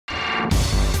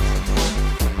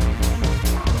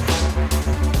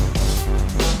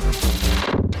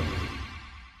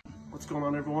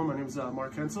on, everyone? My name is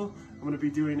Mark Haensel. I'm going to be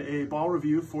doing a ball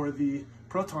review for the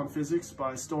Proton Physix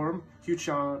by Storm. Huge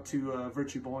shout out to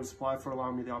Virtue Bowling Supply for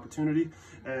allowing me the opportunity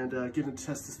and getting to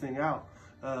test this thing out.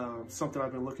 Something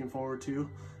I've been looking forward to.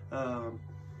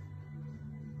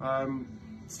 I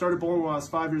started bowling when I was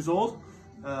 5 years old.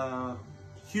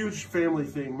 Huge family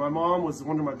thing. My mom was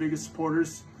one of my biggest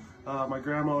supporters. My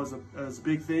grandma was a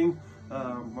big thing.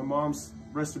 My mom's,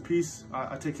 rest in peace,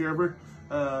 I take care of her.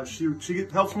 She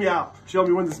helps me out. She helped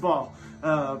me win this ball.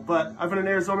 But I've been in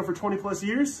Arizona for 20 plus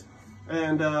years,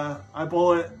 and I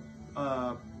bowl at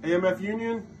AMF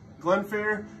Union,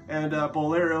 Glenfair, and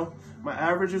Bolero. My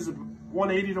average is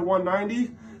 180 to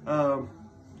 190.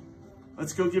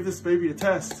 Let's go give this baby a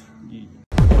test. Yeah.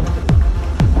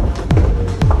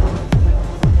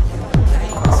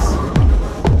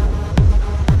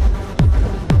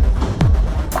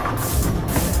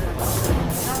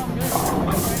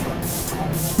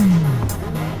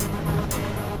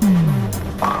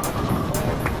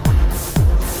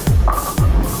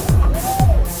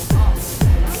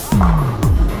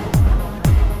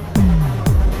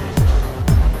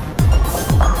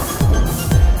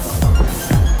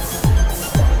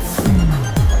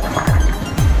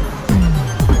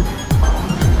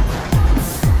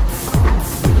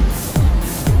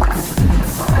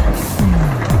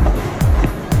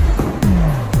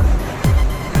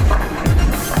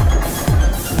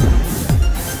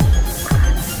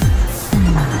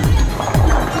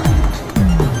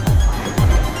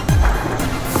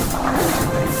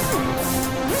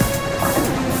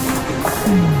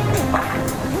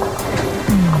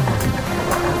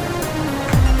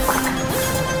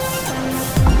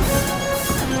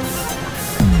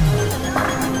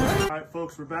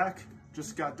 Folks, we're back.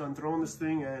 Just got done throwing this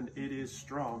thing and it is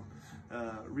strong.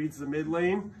 Reads the mid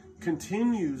lane,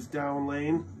 continues down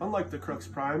lane. Unlike the Crux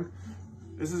Prime,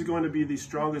 this is going to be the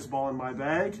strongest ball in my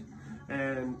bag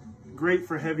and great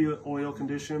for heavy oil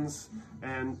conditions.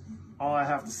 And all I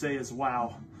have to say is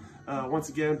wow. Once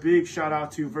again, big shout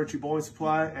out to Virtue Bowling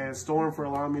Supply and Storm for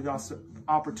allowing me the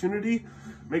opportunity.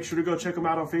 Make sure to go check them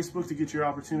out on Facebook to get your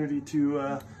opportunity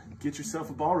to get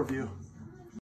yourself a ball review.